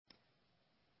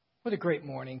What a great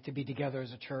morning to be together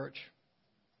as a church,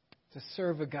 to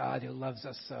serve a God who loves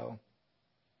us so.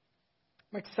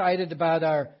 I'm excited about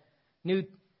our new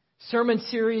sermon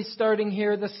series starting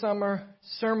here this summer,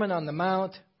 Sermon on the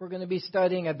Mount. We're going to be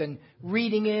studying. I've been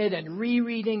reading it and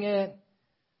rereading it.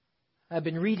 I've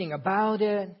been reading about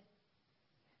it. And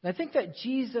I think that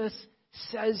Jesus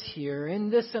says here in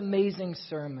this amazing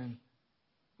sermon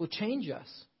will change us.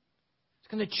 It's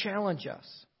going to challenge us.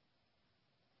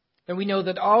 And we know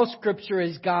that all Scripture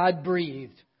is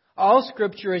God-breathed. All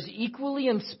Scripture is equally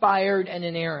inspired and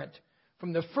inerrant,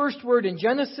 from the first word in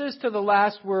Genesis to the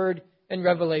last word in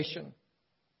Revelation.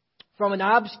 From an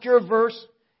obscure verse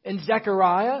in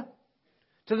Zechariah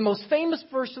to the most famous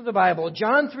verse of the Bible,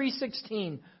 John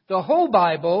 3:16. The whole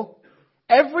Bible,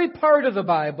 every part of the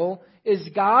Bible, is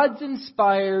God's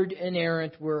inspired,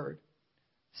 inerrant word.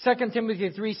 2 Timothy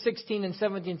 3:16 and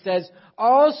 17 says,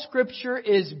 all Scripture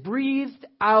is breathed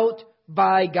out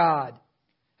by God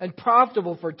and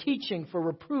profitable for teaching, for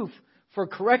reproof, for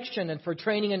correction, and for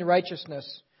training in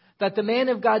righteousness, that the man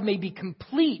of God may be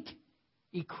complete,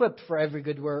 equipped for every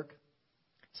good work.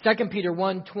 2 Peter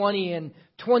 1:20 and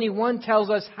 21 tells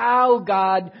us how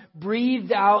God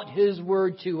breathed out His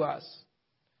word to us.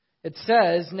 It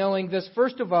says, knowing this,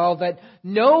 first of all, that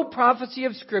no prophecy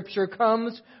of Scripture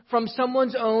comes from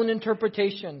someone's own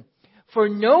interpretation. For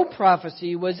no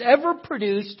prophecy was ever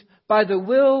produced by the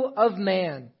will of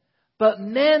man, but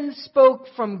men spoke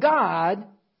from God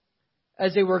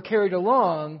as they were carried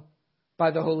along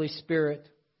by the Holy Spirit.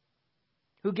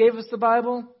 Who gave us the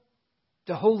Bible?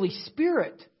 The Holy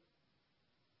Spirit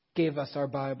gave us our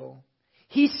Bible.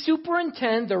 He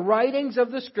superintended the writings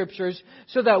of the Scriptures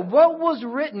so that what was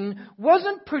written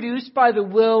wasn't produced by the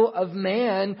will of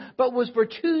man, but was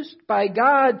produced by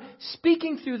God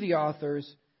speaking through the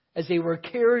authors as they were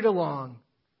carried along,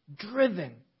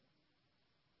 driven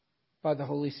by the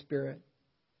Holy Spirit.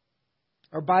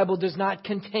 Our Bible does not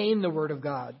contain the Word of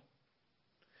God.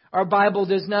 Our Bible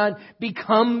does not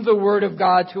become the Word of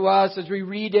God to us as we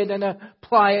read it and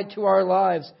apply it to our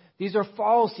lives. These are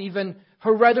false, even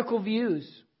heretical views.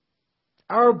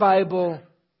 Our Bible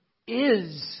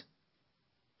is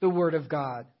the Word of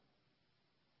God.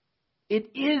 It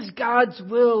is God's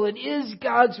will. It is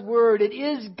God's Word. It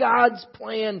is God's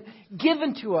plan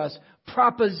given to us.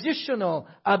 Propositional,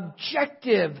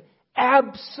 objective,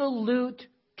 absolute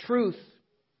truth.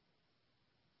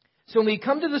 So when we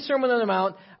come to the Sermon on the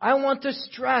Mount, I want to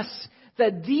stress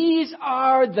that these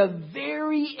are the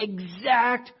very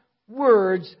exact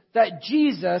words that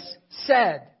Jesus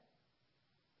said.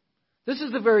 This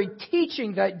is the very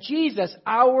teaching that Jesus,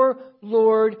 our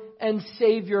Lord and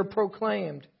Savior,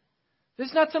 proclaimed. This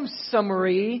is not some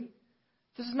summary.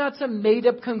 This is not some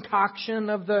made-up concoction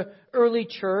of the early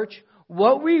church.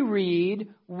 What we read,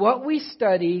 what we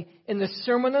study in the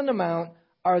Sermon on the Mount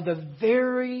are the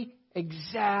very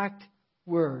exact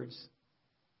words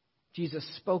Jesus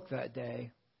spoke that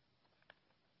day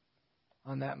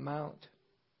on that mount.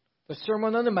 The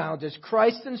Sermon on the Mount is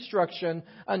Christ's instruction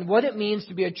on what it means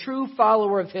to be a true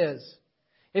follower of His.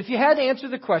 If you had to answer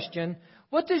the question,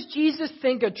 what does Jesus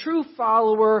think a true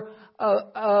follower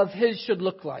of His should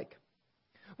look like?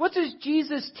 What does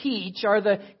Jesus teach are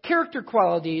the character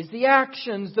qualities, the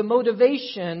actions, the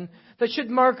motivation that should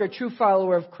mark a true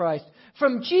follower of Christ?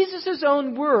 From Jesus'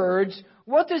 own words,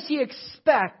 what does He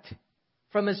expect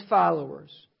from His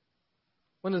followers?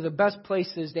 One of the best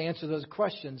places to answer those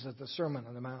questions is the Sermon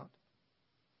on the Mount.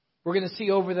 We're going to see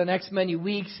over the next many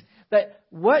weeks that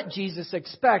what Jesus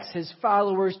expects His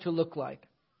followers to look like.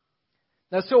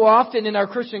 Now, so often in our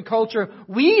Christian culture,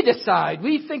 we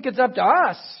think it's up to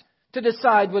us to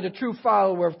decide what a true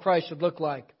follower of Christ should look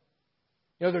like.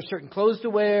 You know, there's certain clothes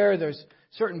to wear, there's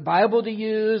certain Bible to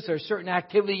use, there's certain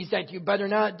activities that you better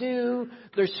not do,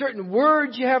 there's certain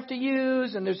words you have to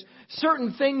use, and there's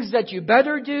certain things that you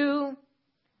better do.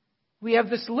 We have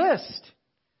this list.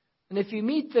 And if you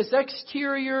meet this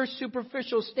exterior,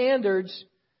 superficial standards,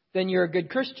 then you're a good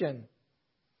Christian.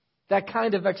 That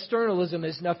kind of externalism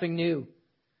is nothing new.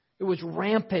 It was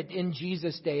rampant in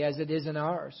Jesus' day as it is in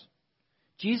ours.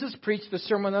 Jesus preached the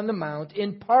Sermon on the Mount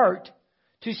in part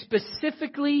to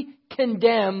specifically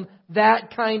condemn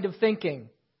that kind of thinking.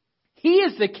 He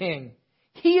is the King.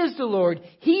 He is the Lord.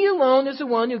 He alone is the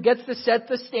one who gets to set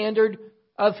the standard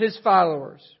of His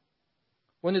followers.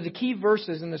 One of the key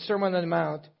verses in the Sermon on the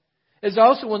Mount is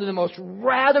also one of the most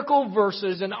radical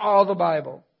verses in all the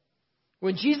Bible.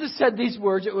 When Jesus said these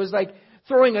words, it was like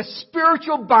throwing a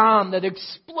spiritual bomb that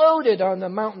exploded on the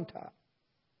mountaintop.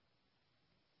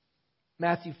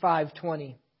 Matthew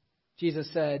 5:20, Jesus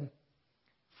said,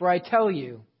 "For I tell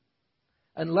you,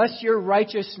 unless your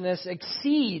righteousness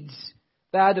exceeds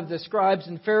that of the scribes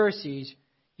and Pharisees,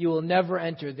 you will never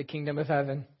enter the kingdom of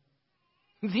heaven.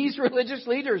 These religious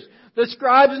leaders, the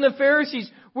scribes and the Pharisees,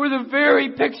 were the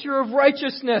very picture of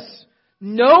righteousness.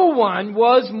 No one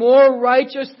was more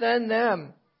righteous than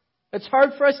them. It's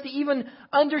hard for us to even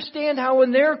understand how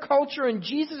in their culture in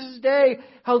Jesus' day,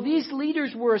 how these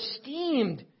leaders were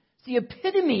esteemed. It's the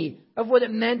epitome of what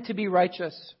it meant to be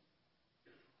righteous.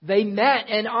 They met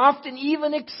and often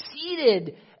even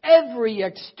exceeded every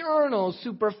external,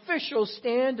 superficial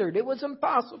standard. It was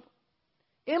impossible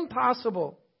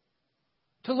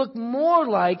to look more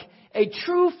like a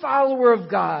true follower of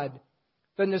God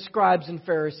than the scribes and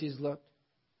Pharisees looked.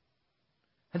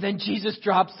 And then Jesus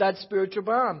drops that spiritual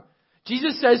bomb.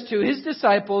 Jesus says to His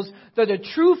disciples that a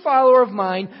true follower of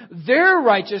mine, their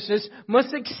righteousness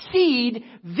must exceed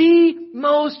the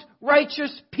most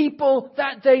righteous people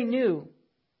that they knew.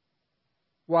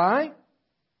 Why?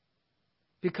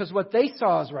 Because what they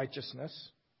saw as righteousness,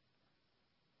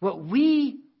 what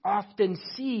we often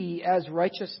see as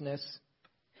righteousness,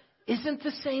 isn't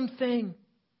the same thing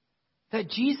that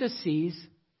Jesus sees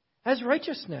as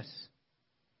righteousness.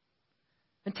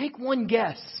 And take one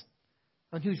guess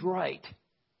on who's right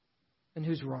and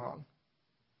who's wrong.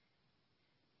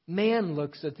 Man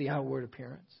looks at the outward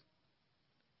appearance,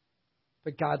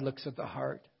 but God looks at the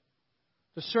heart.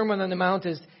 The Sermon on the Mount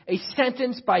is a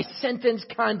sentence-by-sentence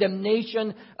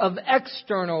condemnation of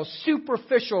external,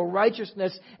 superficial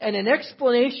righteousness and an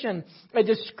explanation, a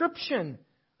description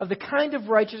of the kind of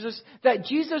righteousness that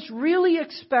Jesus really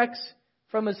expects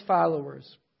from His followers.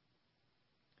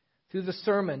 Through the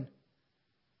sermon,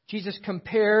 Jesus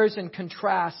compares and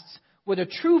contrasts what a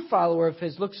true follower of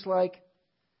His looks like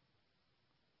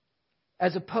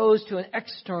as opposed to an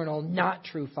external, not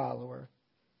true follower.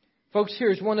 Folks,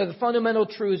 here's one of the fundamental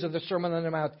truths of the Sermon on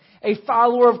the Mount. A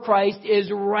follower of Christ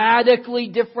is radically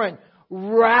different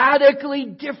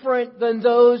than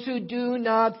those who do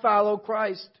not follow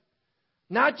Christ.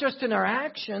 Not just in our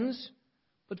actions,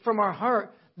 but from our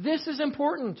heart. This is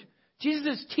important.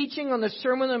 Jesus' teaching on the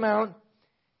Sermon on the Mount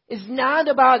is not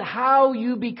about how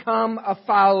you become a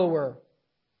follower.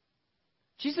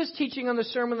 Jesus' teaching on the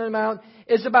Sermon on the Mount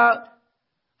is about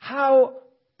how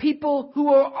people who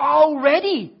are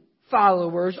already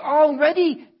followers,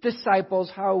 already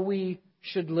disciples, how we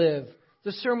should live.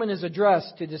 The sermon is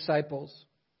addressed to disciples.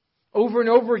 Over and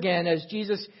over again, as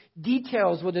Jesus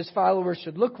details what His followers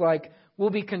should look like, we'll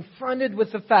be confronted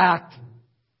with the fact,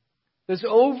 this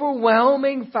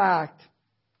overwhelming fact,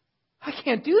 I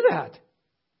can't do that.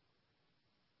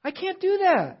 I can't do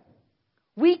that.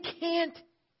 We can't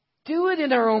do it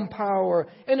in our own power,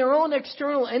 in our own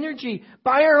external energy,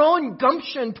 by our own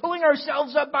gumption, pulling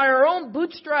ourselves up by our own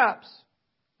bootstraps.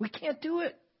 We can't do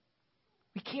it.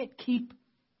 We can't keep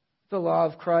the law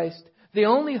of Christ. The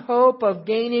only hope of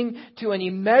gaining to any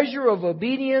measure of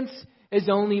obedience is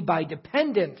only by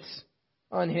dependence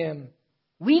on Him.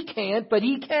 We can't, but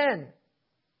He can.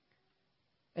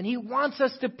 And He wants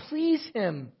us to please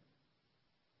Him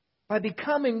by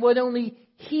becoming what only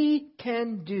He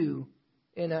can do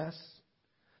in us.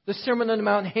 The Sermon on the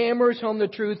Mount hammers home the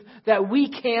truth that we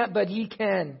can't, but He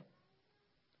can.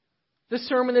 This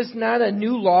sermon is not a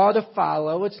new law to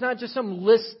follow. It's not just some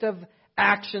list of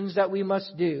actions that we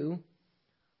must do.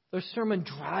 The sermon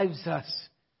drives us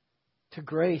to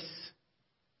grace,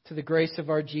 to the grace of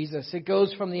our Jesus. It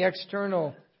goes from the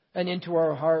external and into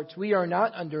our hearts. We are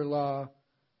not under law.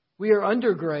 We are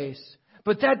under grace.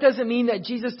 But that doesn't mean that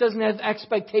Jesus doesn't have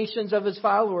expectations of His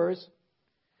followers.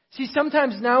 See,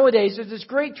 sometimes nowadays there's this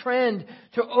great trend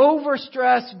to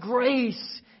overstress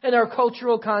grace in our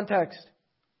cultural context.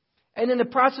 And in the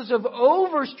process of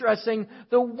overstressing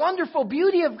the wonderful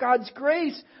beauty of God's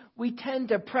grace, we tend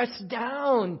to press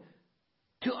down,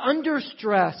 to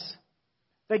understress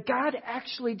that God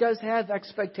actually does have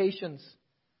expectations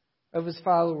of His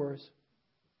followers.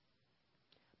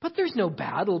 But there's no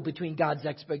battle between God's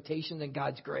expectation and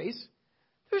God's grace.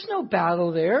 There's no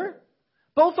battle there.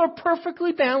 Both are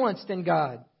perfectly balanced in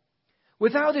God.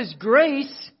 Without His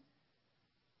grace,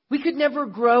 we could never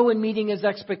grow in meeting His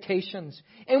expectations.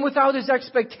 And without His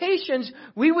expectations,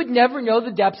 we would never know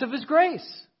the depths of His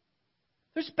grace.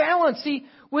 There's balance. See,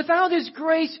 without His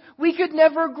grace, we could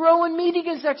never grow in meeting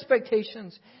His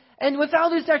expectations. And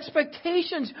without His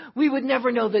expectations, we would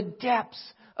never know the depths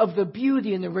of the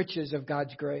beauty and the riches of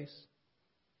God's grace.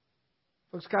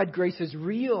 Folks, God's grace is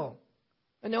real.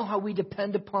 I know how we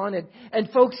depend upon it. And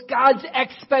folks, God's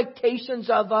expectations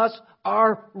of us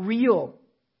are real.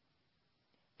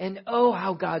 And oh,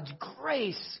 how God's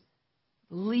grace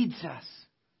leads us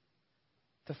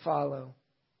to follow.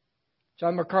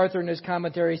 John MacArthur in his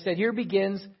commentary said, here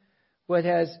begins what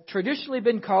has traditionally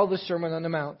been called the Sermon on the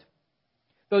Mount.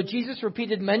 Though Jesus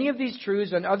repeated many of these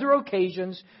truths on other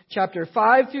occasions, chapter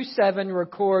 5 through 7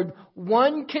 record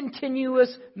one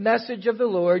continuous message of the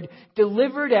Lord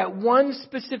delivered at one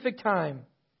specific time.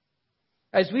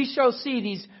 As we shall see,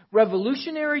 these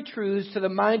revolutionary truths to the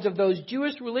minds of those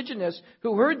Jewish religionists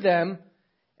who heard them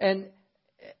and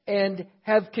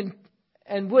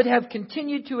would have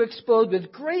continued to explode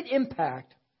with great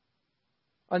impact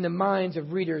on the minds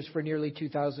of readers for nearly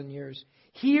 2,000 years.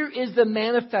 Here is the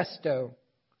manifesto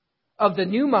of the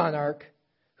new monarch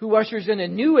who ushers in a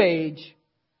new age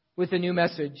with a new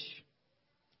message.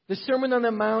 The Sermon on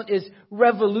the Mount is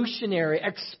revolutionary,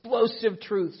 explosive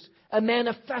truths, a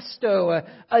manifesto,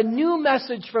 a new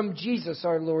message from Jesus,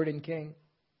 our Lord and King.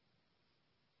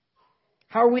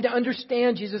 How are we to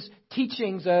understand Jesus'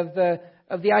 teachings of the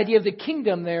idea of the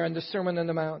kingdom there in the Sermon on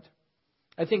the Mount?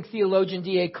 I think theologian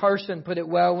D.A. Carson put it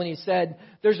well when he said,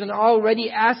 there's an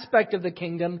already aspect of the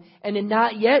kingdom and a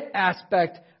not yet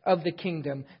aspect of the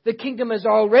kingdom. The kingdom has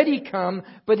already come,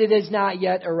 but it has not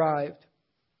yet arrived.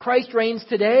 Christ reigns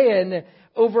today and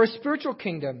over a spiritual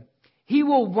kingdom. He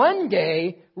will one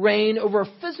day reign over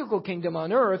a physical kingdom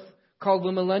on earth called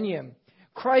the millennium.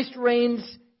 Christ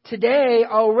reigns today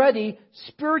already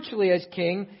spiritually as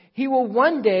king. He will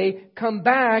one day come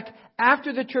back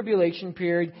after the tribulation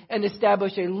period and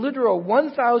establish a literal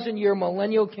 1,000-year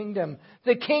millennial kingdom.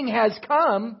 The king has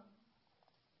come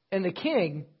and the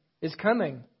king is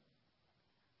coming.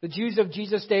 The Jews of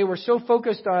Jesus' day were so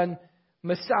focused on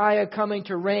Messiah coming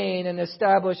to reign and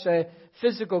establish a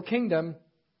physical kingdom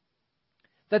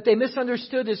that they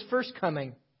misunderstood his first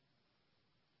coming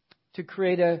to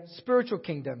create a spiritual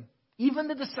kingdom. Even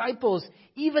the disciples,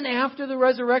 even after the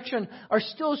resurrection, are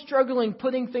still struggling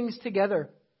putting things together.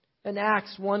 In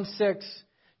Acts 1:6,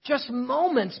 just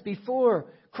moments before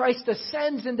Christ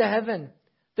ascends into heaven,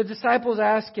 the disciples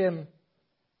ask him,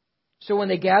 so when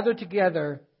they gathered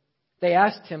together, they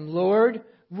asked him, Lord,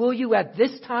 will you at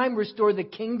this time restore the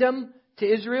kingdom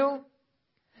to Israel?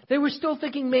 They were still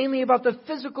thinking mainly about the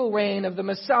physical reign of the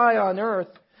Messiah on earth.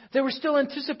 They were still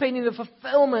anticipating the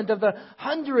fulfillment of the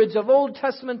hundreds of Old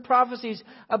Testament prophecies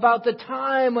about the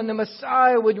time when the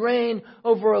Messiah would reign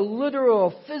over a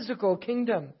literal physical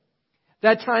kingdom.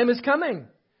 That time is coming.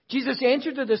 Jesus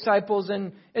answered the disciples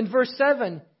in verse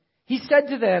 7. He said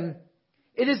to them,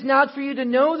 it is not for you to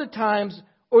know the times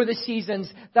or the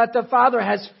seasons that the Father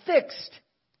has fixed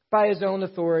by his own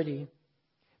authority.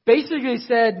 Basically he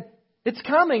said, it's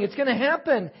coming, it's going to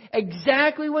happen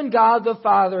exactly when God the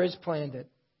Father has planned it.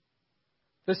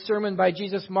 The sermon by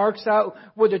Jesus marks out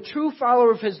what a true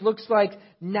follower of his looks like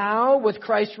now with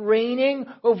Christ reigning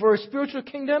over a spiritual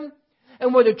kingdom,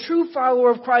 and what a true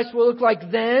follower of Christ will look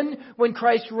like then when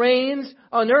Christ reigns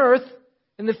on earth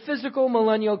in the physical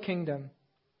millennial kingdom.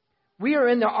 We are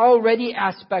in the already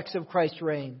aspects of Christ's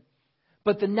reign,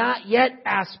 but the not yet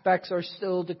aspects are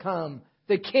still to come.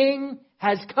 The King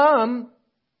has come,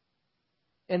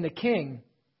 and the King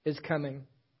is coming.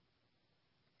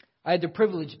 I had the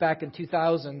privilege back in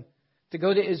 2000 to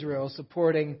go to Israel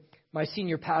supporting my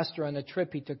senior pastor on a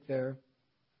trip he took there.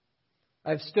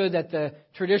 I've stood at the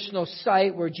traditional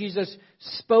site where Jesus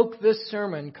spoke this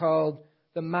sermon called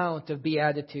the Mount of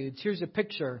Beatitudes. Here's a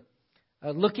picture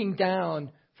looking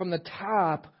down from the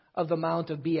top of the Mount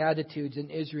of Beatitudes in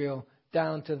Israel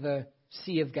down to the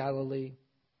Sea of Galilee.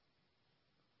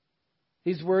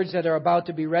 These words that are about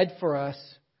to be read for us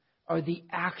are the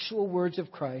actual words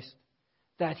of Christ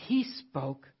that he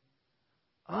spoke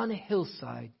on a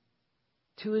hillside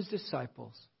to his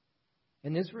disciples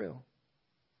in Israel.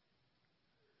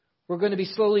 We're going to be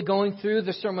slowly going through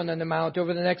the Sermon on the Mount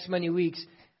over the next many weeks.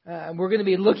 We're going to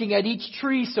be looking at each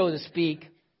tree, so to speak.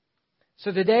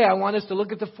 So today I want us to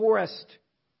look at the forest.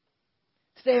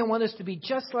 Today I want us to be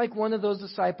just like one of those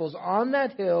disciples on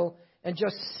that hill and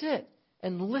just sit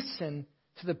and listen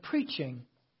to the preaching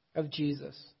of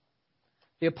Jesus.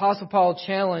 The Apostle Paul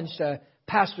challenged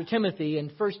Pastor Timothy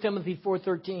in 1 Timothy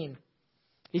 4:13.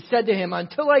 He said to him,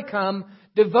 until I come,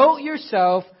 devote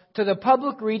yourself to the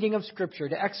public reading of Scripture,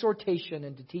 to exhortation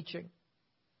and to teaching.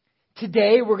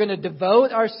 Today we're going to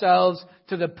devote ourselves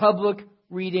to the public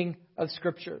reading of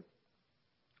Scripture.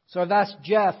 So I've asked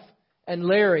Jeff and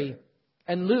Larry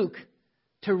and Luke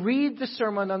to read the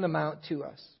Sermon on the Mount to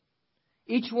us.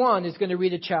 Each one is going to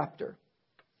read a chapter.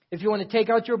 If you want to take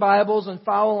out your Bibles and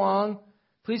follow along,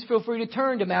 please feel free to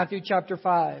turn to Matthew chapter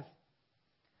 5.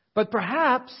 But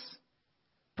perhaps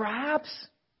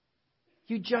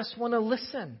you just want to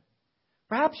listen.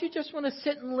 Perhaps you just want to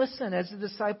sit and listen as the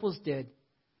disciples did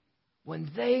when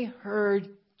they heard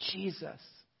Jesus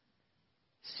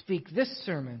speak this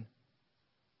sermon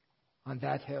on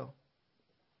that hill.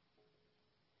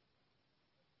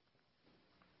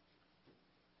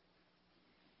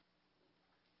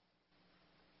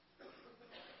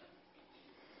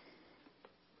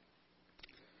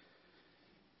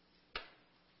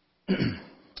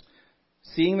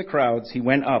 Seeing the crowds, he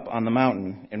went up on the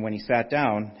mountain, and when he sat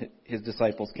down, his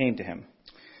disciples came to him.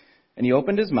 And he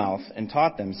opened his mouth and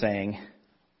taught them, saying,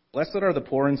 Blessed are the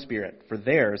poor in spirit, for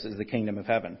theirs is the kingdom of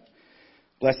heaven.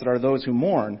 Blessed are those who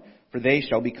mourn, for they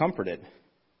shall be comforted.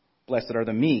 Blessed are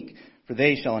the meek, for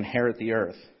they shall inherit the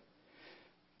earth.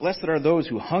 Blessed are those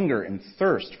who hunger and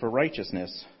thirst for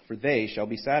righteousness, for they shall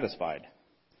be satisfied.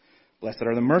 Blessed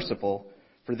are the merciful,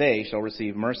 for they shall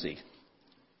receive mercy.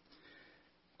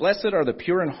 Blessed are the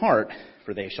pure in heart,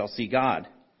 for they shall see God.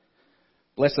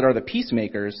 Blessed are the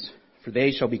peacemakers, for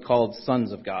they shall be called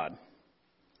sons of God.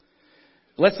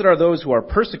 Blessed are those who are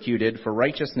persecuted for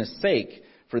righteousness' sake,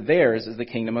 for theirs is the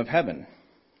kingdom of heaven.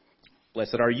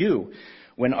 Blessed are you,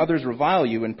 when others revile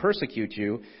you and persecute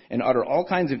you, and utter all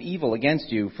kinds of evil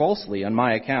against you falsely on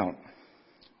my account.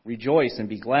 Rejoice and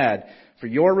be glad, for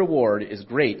your reward is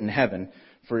great in heaven,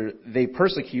 for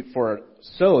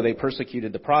so they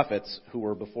persecuted the prophets who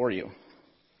were before you.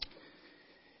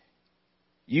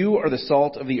 You are the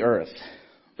salt of the earth,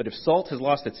 but if salt has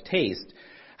lost its taste,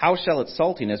 how shall its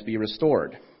saltiness be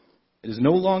restored? It is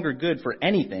no longer good for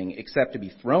anything except to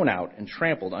be thrown out and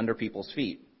trampled under people's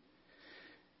feet.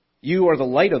 You are the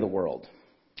light of the world.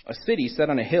 A city set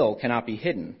on a hill cannot be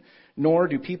hidden, nor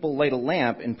do people light a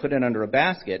lamp and put it under a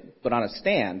basket, but on a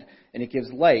stand, and it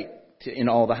gives light in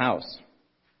all the house.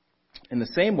 In the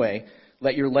same way,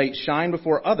 let your light shine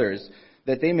before others,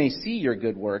 that they may see your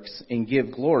good works and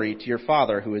give glory to your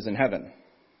Father who is in heaven.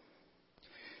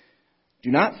 Do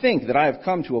not think that I have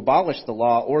come to abolish the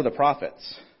law or the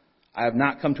prophets. I have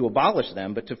not come to abolish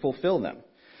them, but to fulfill them.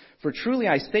 For truly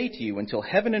I say to you, until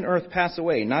heaven and earth pass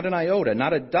away, not an iota,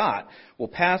 not a dot will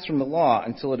pass from the law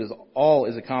until all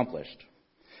is accomplished.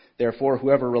 Therefore,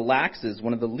 whoever relaxes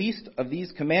one of the least of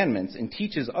these commandments and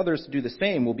teaches others to do the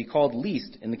same will be called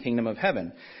least in the kingdom of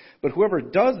heaven. But whoever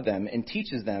does them and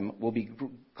teaches them will be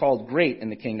called great in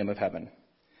the kingdom of heaven.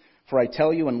 For I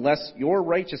tell you, unless your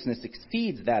righteousness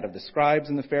exceeds that of the scribes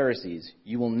and the Pharisees,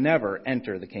 you will never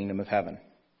enter the kingdom of heaven.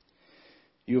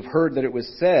 You have heard that it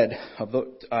was said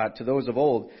to those of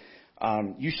old,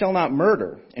 you shall not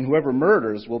murder, and whoever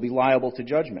murders will be liable to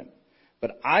judgment.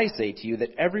 But I say to you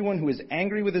that everyone who is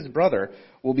angry with his brother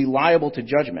will be liable to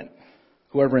judgment.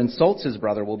 Whoever insults his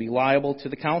brother will be liable to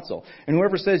the council, and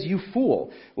whoever says, you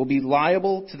fool, will be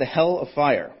liable to the hell of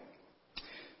fire.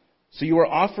 So you are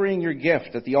offering your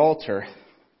gift at the altar.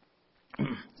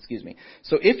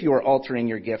 So if you are altering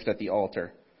your gift at the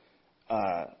altar,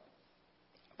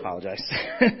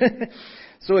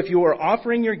 So if you are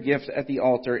offering your gift at the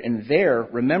altar and there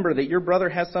remember that your brother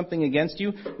has something against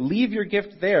you, leave your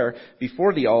gift there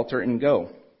before the altar and go.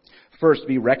 First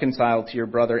be reconciled to your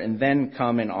brother and then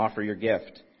come and offer your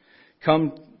gift.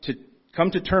 Come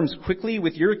to terms quickly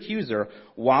with your accuser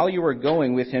while you are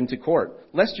going with him to court,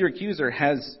 lest your accuser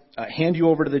hand you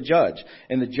over to the judge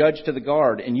and the judge to the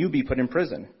guard and you be put in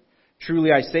prison.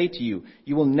 Truly I say to you,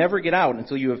 you will never get out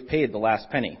until you have paid the last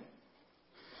penny.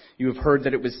 You have heard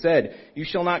that it was said, you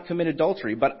shall not commit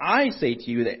adultery. But I say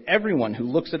to you that everyone who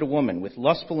looks at a woman with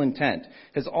lustful intent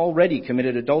has already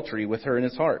committed adultery with her in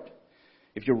his heart.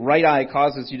 If your right eye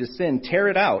causes you to sin, tear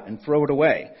it out and throw it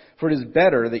away. For it is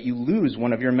better that you lose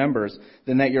one of your members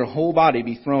than that your whole body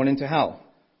be thrown into hell.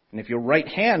 And if your right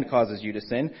hand causes you to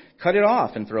sin, cut it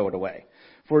off and throw it away.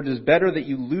 For it is better that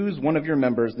you lose one of your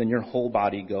members than your whole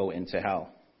body go into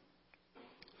hell.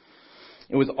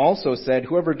 It was also said,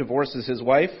 whoever divorces his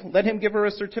wife, let him give her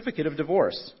a certificate of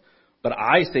divorce. But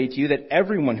I say to you that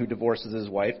everyone who divorces his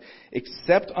wife,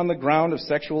 except on the ground of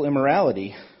sexual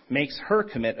immorality, makes her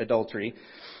commit adultery,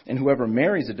 and whoever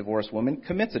marries a divorced woman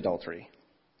commits adultery.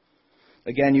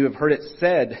 Again, you have heard it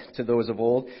said to those of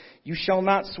old, you shall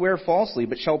not swear falsely,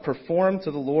 but shall perform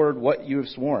to the Lord what you have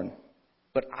sworn.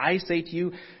 But I say to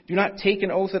you, do not take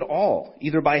an oath at all,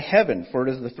 either by heaven, for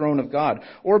it is the throne of God,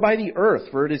 or by the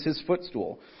earth, for it is his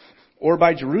footstool, or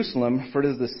by Jerusalem, for it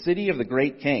is the city of the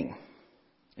great king.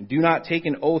 And do not take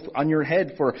an oath on your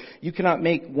head, for you cannot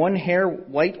make one hair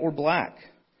white or black.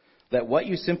 Let what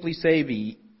you say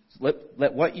be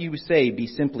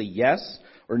simply yes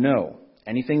or no.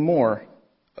 Anything more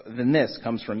than this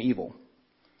comes from evil.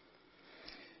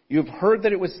 You have heard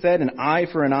that it was said, an eye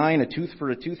for an eye and a tooth for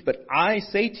a tooth. But I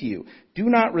say to you, do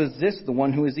not resist the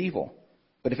one who is evil.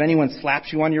 But if anyone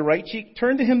slaps you on your right cheek,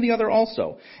 turn to him the other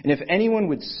also. And if anyone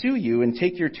would sue you and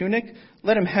take your tunic,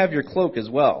 let him have your cloak as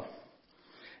well.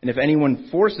 And if anyone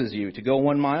forces you to go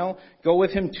 1 mile, go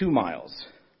with him 2 miles.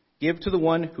 Give to the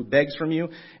one who begs from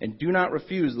you, and do not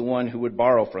refuse the one who would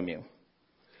borrow from you.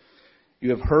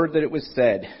 You have heard that it was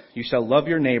said, you shall love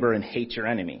your neighbor and hate your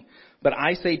enemy. But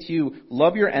I say to you,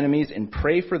 love your enemies and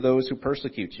pray for those who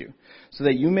persecute you, so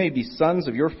that you may be sons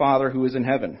of your Father who is in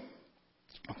heaven.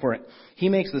 For he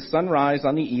makes the sun rise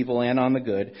on the evil and on the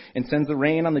good, and sends the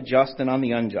rain on the just and on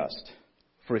the unjust.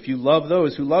 For if you love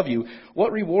those who love you,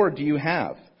 what reward do you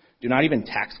have? Do not even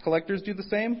tax collectors do the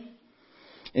same?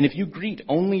 And if you greet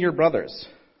only your brothers,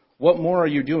 what more are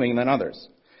you doing than others?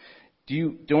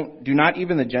 Do not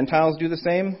even the Gentiles do the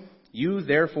same? You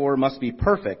therefore must be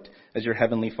perfect, as your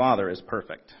heavenly Father is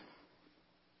perfect.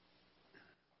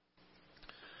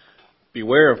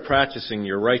 Beware of practicing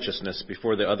your righteousness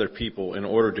before the other people in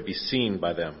order to be seen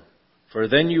by them, for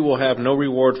then you will have no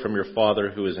reward from your Father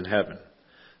who is in heaven.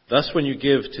 Thus when you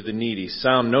give to the needy,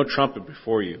 sound no trumpet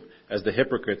before you, as the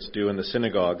hypocrites do in the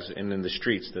synagogues and in the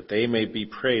streets, that they may be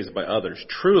praised by others.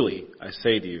 Truly, I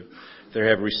say to you, they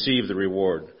have received the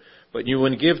reward. But you,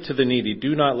 when give to the needy,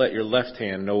 do not let your left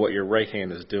hand know what your right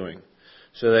hand is doing,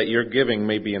 so that your giving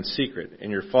may be in secret,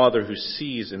 and your Father who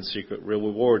sees in secret will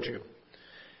reward you.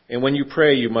 And when you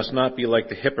pray, you must not be like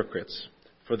the hypocrites,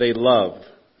 for they love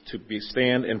to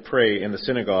stand and pray in the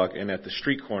synagogue and at the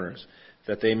street corners,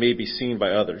 that they may be seen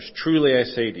by others. Truly I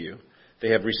say to you, they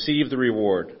have received the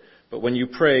reward. But when you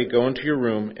pray, go into your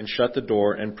room and shut the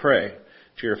door and pray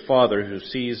to your Father who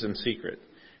sees in secret.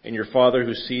 And your Father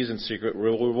who sees in secret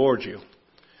will reward you.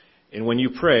 And when you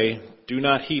pray, do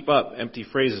not heap up empty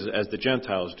phrases as the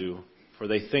Gentiles do, for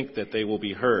they think that they will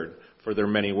be heard for their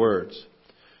many words.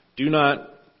 Do not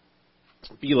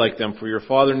be like them, for your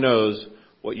Father knows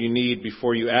what you need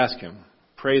before you ask him.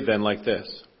 Pray then like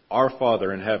this: Our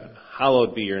Father in heaven,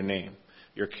 hallowed be your name.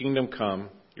 Your kingdom come,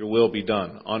 your will be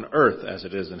done, on earth as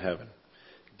it is in heaven.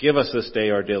 Give us this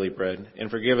day our daily bread, and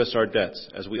forgive us our debts,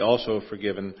 as we also have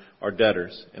forgiven our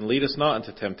debtors. And lead us not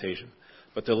into temptation,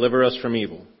 but deliver us from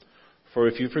evil. For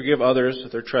if you forgive others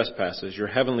their trespasses, your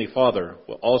heavenly Father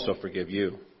will also forgive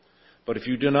you. But if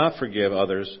you do not forgive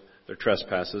others their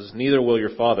trespasses, neither will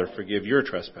your Father forgive your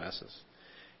trespasses.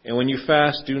 And when you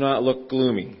fast, do not look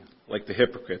gloomy like the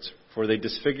hypocrites, for they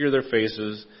disfigure their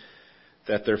faces,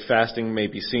 that their fasting may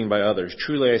be seen by others.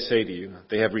 Truly I say to you,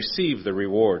 they have received the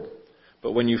reward.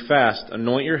 But when you fast,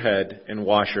 anoint your head and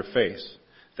wash your face,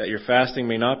 that your fasting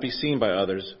may not be seen by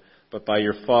others, but by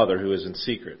your Father who is in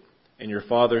secret. And your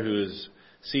Father who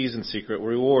sees in secret will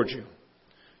reward you.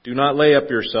 Do not lay up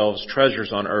yourselves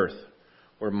treasures on earth,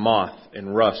 where moth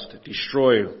and rust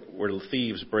destroy, where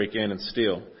thieves break in and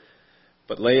steal.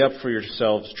 But lay up for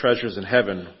yourselves treasures in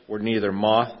heaven, where neither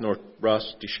moth nor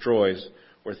rust destroys,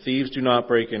 where thieves do not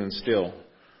break in and steal.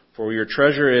 For where your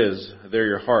treasure is, there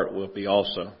your heart will be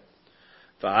also.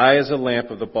 The eye is a lamp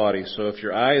of the body, so if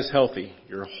your eye is healthy,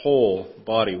 your whole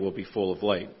body will be full of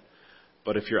light.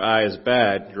 But if your eye is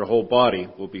bad, your whole body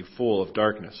will be full of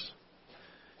darkness.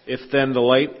 If then the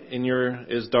light in your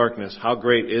is darkness, how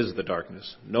great is the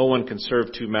darkness? No one can serve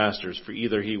two masters, for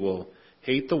either he will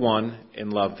hate the one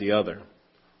and love the other,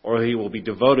 or he will be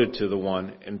devoted to the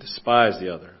one and despise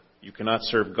the other. You cannot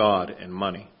serve God and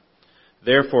money.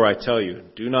 Therefore I tell you,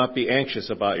 do not be anxious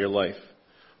about your life,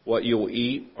 what you will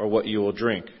eat or what you will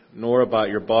drink, nor about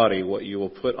your body, what you will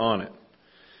put on it.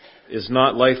 Is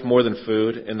not life more than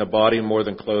food, and the body more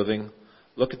than clothing?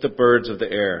 Look at the birds of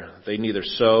the air. They neither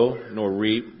sow, nor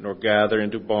reap, nor gather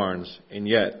into barns, and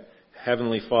yet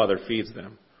Heavenly Father feeds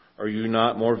them. Are you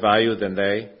not more valuable than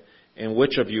they? And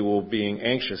which of you, will being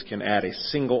anxious, can add a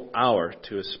single hour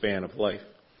to a span of life?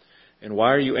 And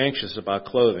why are you anxious about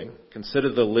clothing?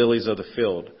 Consider the lilies of the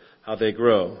field, how they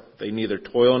grow. They neither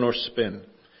toil nor spin.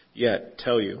 Yet,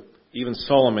 tell you, even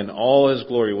Solomon, all his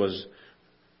glory, was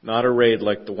not arrayed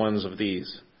like the ones of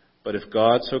these. But if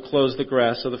God so clothes the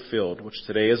grass of the field, which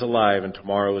today is alive and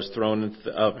tomorrow is thrown into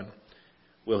the oven,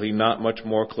 will he not much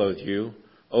more clothe you,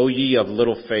 O ye of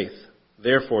little faith?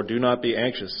 Therefore do not be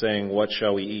anxious, saying, What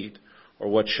shall we eat? Or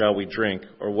what shall we drink?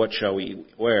 Or what shall we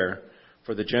wear?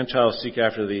 For the Gentiles seek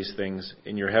after these things,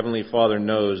 and your heavenly Father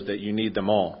knows that you need them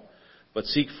all. But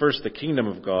seek first the kingdom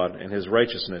of God and his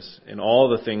righteousness, and all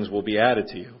the things will be added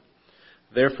to you.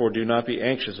 Therefore do not be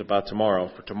anxious about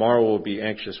tomorrow, for tomorrow will be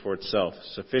anxious for itself.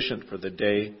 Sufficient for the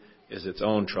day is its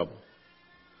own trouble.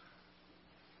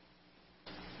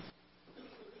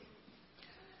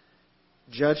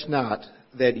 Judge not,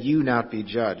 that you not be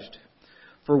judged.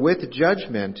 For with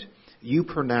judgment you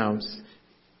pronounce,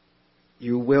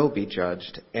 you will be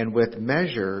judged, and with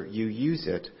measure you use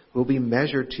it will be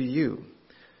measured to you.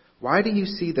 Why do you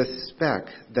see the speck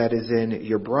that is in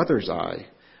your brother's eye,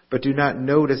 but do not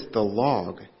notice the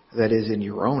log that is in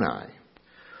your own eye?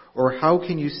 Or how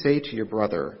can you say to your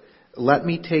brother, Let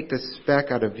me take the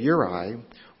speck out of your eye,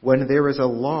 when there is a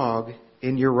log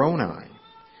in your own eye?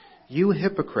 You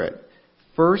hypocrite,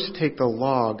 First take the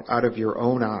log out of your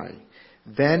own eye.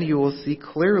 Then you will see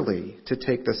clearly to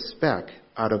take the speck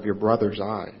out of your brother's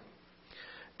eye.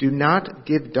 Do not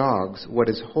give dogs what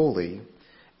is holy,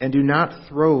 and do not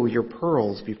throw your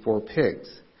pearls before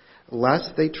pigs,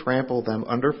 lest they trample them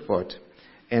underfoot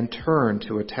and turn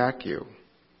to attack you.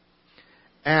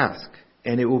 Ask,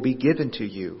 and it will be given to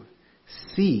you.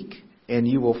 Seek, and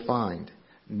you will find.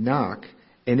 Knock,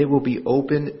 and it will be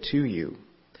opened to you.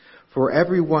 For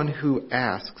everyone who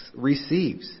asks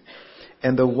receives,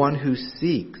 and the one who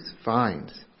seeks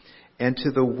finds, and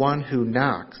to the one who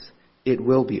knocks it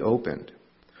will be opened.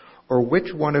 Or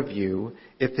which one of you,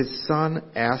 if his son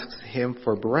asks him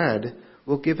for bread,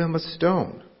 will give him a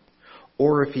stone?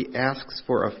 Or if he asks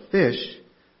for a fish,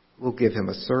 will give him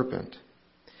a serpent?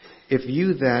 If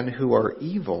you then, who are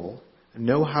evil,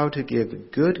 know how to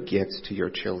give good gifts to your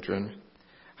children,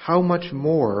 how much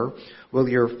more will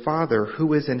your Father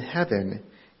who is in heaven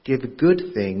give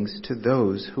good things to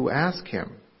those who ask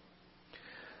him?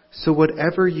 So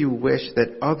whatever you wish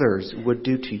that others would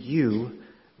do to you,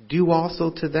 do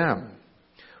also to them.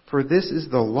 For this is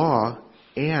the law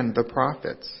and the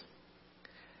prophets.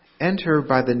 Enter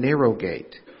by the narrow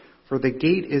gate, for the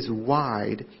gate is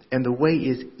wide and the way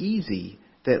is easy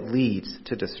that leads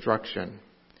to destruction.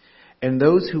 And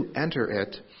those who enter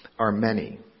it are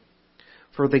many.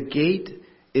 For the gate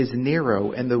is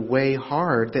narrow and the way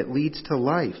hard that leads to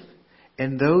life,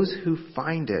 and those who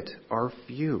find it are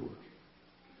few.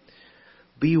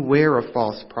 Beware of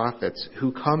false prophets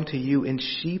who come to you in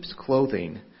sheep's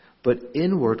clothing, but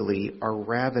inwardly are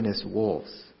ravenous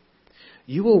wolves.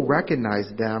 You will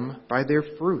recognize them by their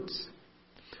fruits.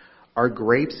 Are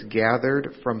grapes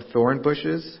gathered from thorn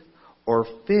bushes, or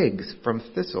figs from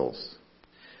thistles?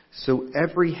 So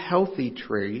every healthy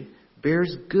tree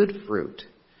bears good fruit,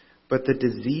 but the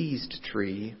diseased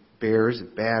tree bears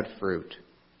bad fruit.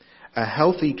 A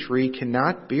healthy tree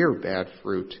cannot bear bad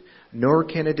fruit, nor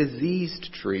can a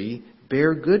diseased tree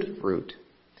bear good fruit.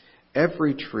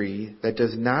 Every tree that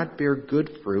does not bear good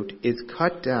fruit is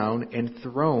cut down and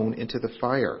thrown into the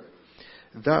fire.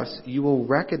 Thus you will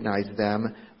recognize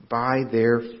them by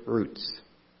their fruits.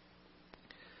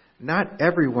 Not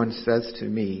everyone says to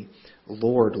me,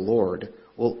 Lord, Lord,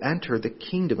 will enter the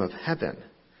kingdom of heaven,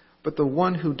 but the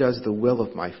one who does the will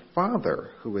of my Father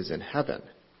who is in heaven.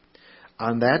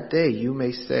 On that day you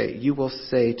will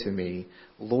say to me,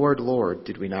 Lord, Lord,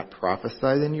 did we not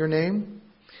prophesy in your name,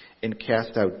 and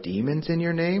cast out demons in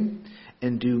your name,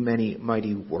 and do many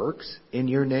mighty works in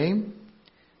your name?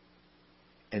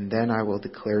 And then I will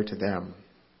declare to them,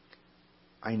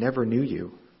 I never knew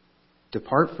you.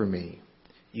 Depart from me,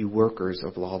 you workers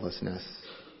of lawlessness.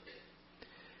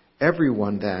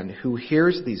 Everyone then who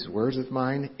hears these words of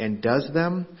mine and does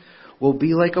them will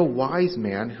be like a wise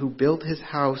man who built his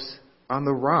house on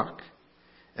the rock.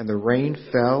 And the rain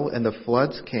fell, and the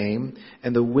floods came,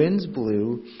 and the winds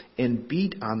blew and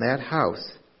beat on that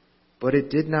house. But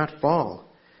it did not fall,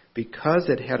 because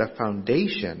it had a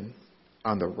foundation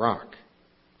on the rock.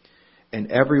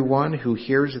 And everyone who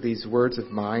hears these words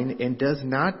of mine and does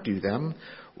not do them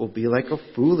will be like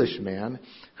a foolish man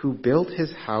who built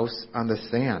his house on the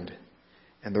sand.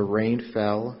 And the rain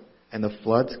fell, and the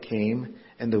floods came,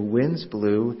 and the winds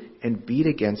blew and beat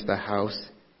against the house,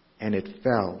 and it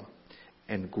fell.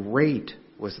 And great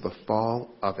was the fall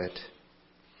of it.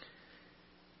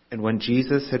 And when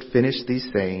Jesus had finished these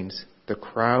sayings, the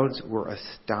crowds were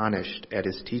astonished at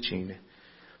his teaching,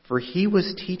 for he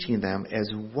was teaching them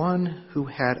as one who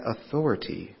had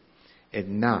authority,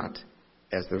 and not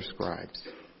as their scribes.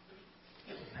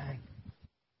 Amen.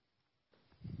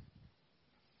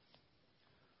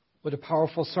 What a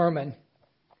powerful sermon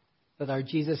that our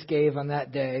Jesus gave on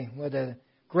that day. What a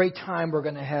great time we're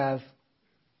going to have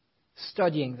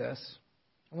studying this.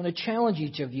 I want to challenge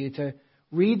each of you to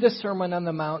read the Sermon on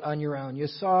the Mount on your own. You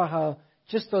saw how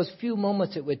just those few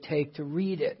moments it would take to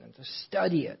read it and to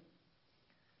study it,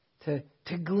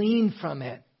 to glean from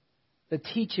it the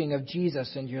teaching of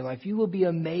Jesus in your life. You will be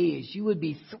amazed. You would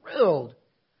be thrilled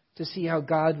to see how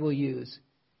God will use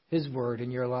His Word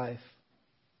in your life.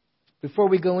 Before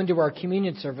we go into our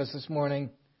communion service this morning,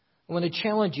 I want to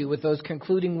challenge you with those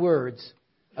concluding words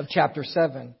of chapter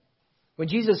 7. When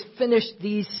Jesus finished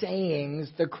these sayings,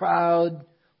 the crowd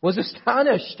was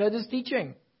astonished at His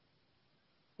teaching.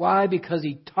 Why? Because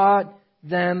He taught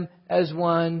them as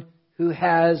one who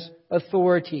has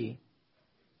authority.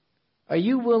 Are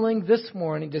you willing this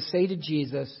morning to say to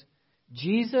Jesus,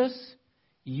 Jesus,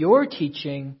 your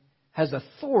teaching has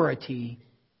authority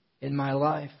in my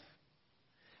life?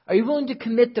 Are you willing to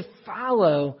commit to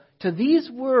follow to these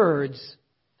words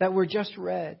that were just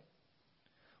read?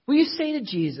 Will you say to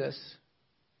Jesus,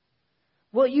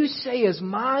 what you say as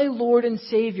my Lord and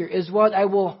Savior is what I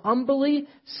will humbly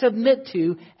submit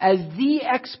to as the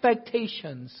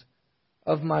expectations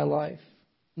of my life.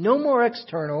 No more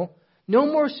external, no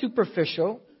more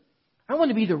superficial. I want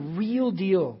to be the real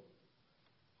deal.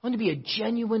 I want to be a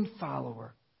genuine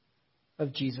follower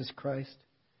of Jesus Christ.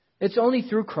 It's only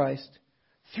through Christ,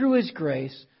 through His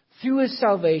grace, through His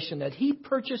salvation that He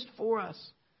purchased for us,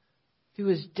 through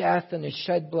His death and His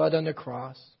shed blood on the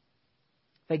cross,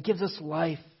 that gives us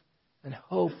life and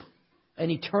hope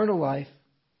and eternal life.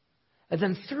 And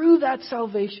then through that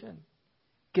salvation,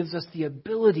 gives us the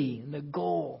ability and the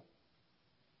goal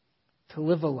to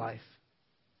live a life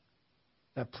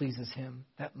that pleases Him,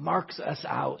 that marks us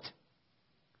out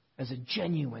as a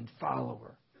genuine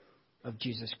follower of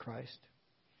Jesus Christ.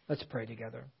 Let's pray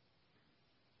together.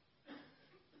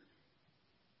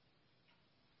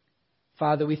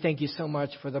 Father, we thank You so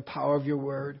much for the power of Your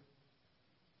word.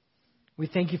 We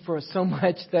thank You for so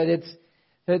much that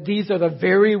these are the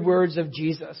very words of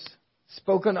Jesus,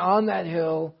 spoken on that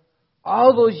hill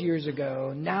all those years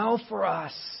ago, now for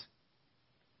us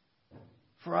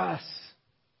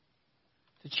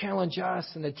to challenge us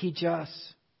and to teach us.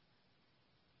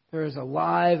 They're as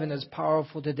alive and as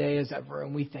powerful today as ever,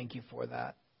 and we thank You for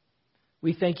that.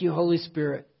 We thank You, Holy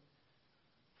Spirit,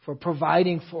 for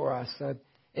providing for us an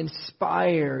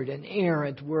inspired and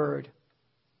inerrant word.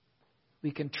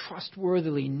 We can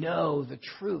trustworthily know the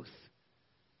truth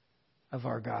of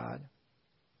our God.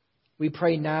 We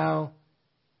pray now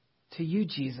to You,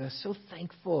 Jesus, so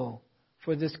thankful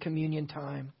for this communion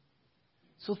time,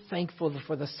 so thankful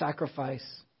for the sacrifice,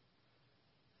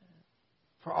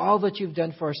 for all that You've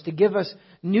done for us, to give us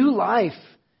new life,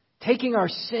 taking our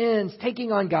sins,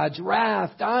 taking on God's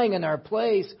wrath, dying in our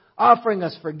place, offering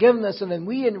us forgiveness, and then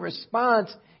we, in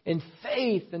response, in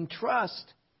faith and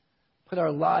trust, put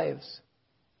our lives,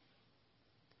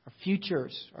 our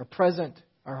futures, our present,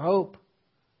 our hope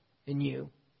in You.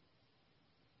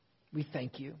 We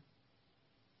thank You.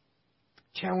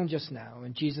 Challenge us now.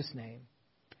 In Jesus' name,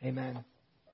 amen.